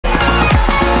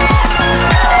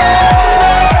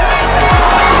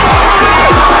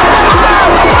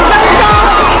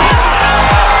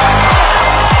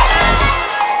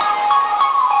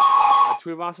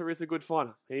Tuivasa is a good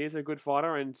fighter. He is a good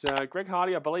fighter. And Greg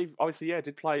Hardy, I believe, obviously, yeah,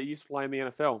 used to play in the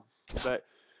NFL. But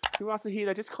Tuivasa here,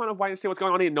 they just kind of wait and see what's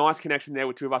going on here. Nice connection there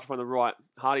with Tuivasa from the right.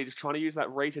 Hardy just trying to use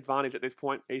that reach advantage at this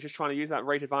point. He's just trying to use that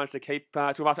reach advantage to keep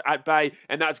Tuivasa at bay.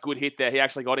 And that's a good hit there. He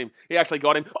actually got him.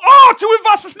 Oh,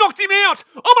 Tuivasa's knocked him out.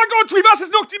 Oh, my God,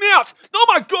 Tuivasa's knocked him out. Oh,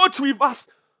 my God, Tuivasa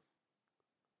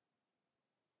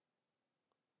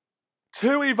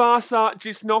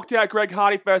just knocked out Greg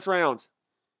Hardy first round.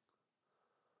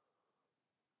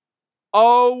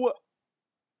 Oh,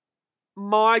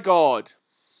 my God.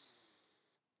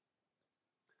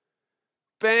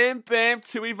 Bam Bam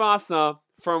Tuivasa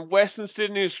from Western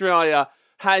Sydney, Australia,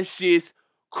 has just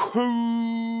crunched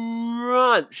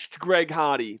Greg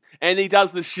Hardy. And he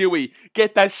does the shoey.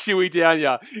 Get that shoey down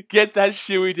ya. Get that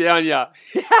shoey down ya.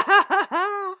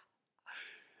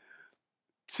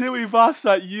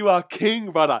 Tuivasa, you are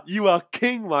king, brother. You are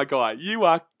king, my guy. You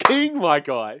are king, my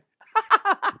guy.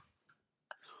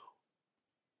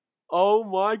 Oh,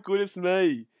 my goodness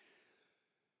me.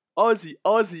 Aussie.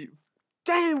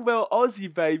 Damn well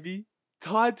Aussie, baby.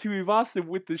 Tai Tuivasa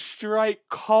with the straight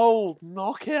cold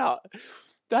knockout.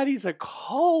 That is a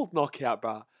cold knockout,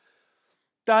 bruh.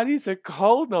 That is a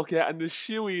cold knockout, and the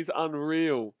shoey is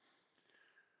unreal.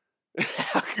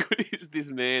 How good is this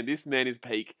man? This man is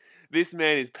peak. This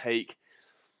man is peak.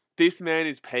 This man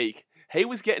is peak. He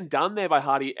was getting done there by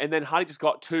Hardy, and then Hardy just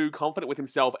got too confident with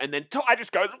himself, and then Tai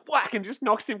just goes whack and just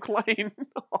knocks him clean.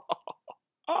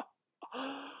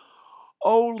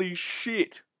 Holy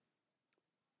shit.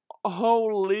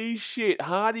 Holy shit.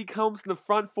 Hardy comes to the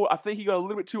front foot. I think he got a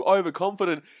little bit too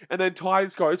overconfident. And then Tai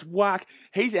just goes whack.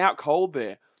 He's out cold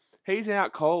there. He's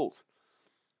out cold.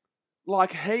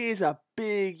 Like, he is a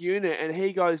big unit and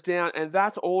he goes down. And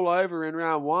that's all over in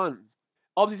round one.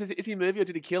 Obviously says, is he moving or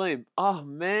did he kill him? Oh,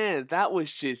 man. That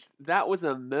was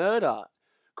a murder.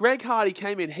 Greg Hardy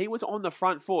came in, he was on the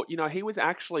front foot. You know, he was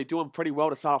actually doing pretty well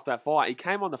to start off that fight. He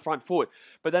came on the front foot,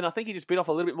 but then I think he just bit off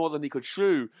a little bit more than he could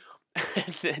chew.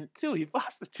 And then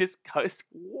Tuivasa just goes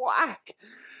whack.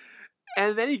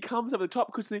 And then he comes over the top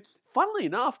because, funnily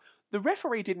enough, the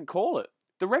referee didn't call it.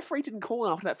 The referee didn't call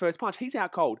it after that first punch. He's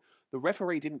out cold. The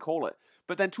referee didn't call it.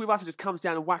 But then Tuivasa just comes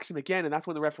down and whacks him again, and that's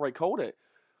when the referee called it.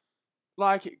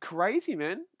 Like, crazy,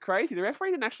 man. Crazy. The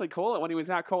referee didn't actually call it when he was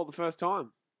out cold the first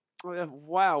time.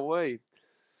 Wow-wee.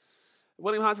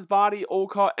 William Hunter's Barty,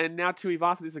 Alcott, and now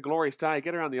Tuivasa. This is a glorious day.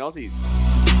 Get around the Aussies.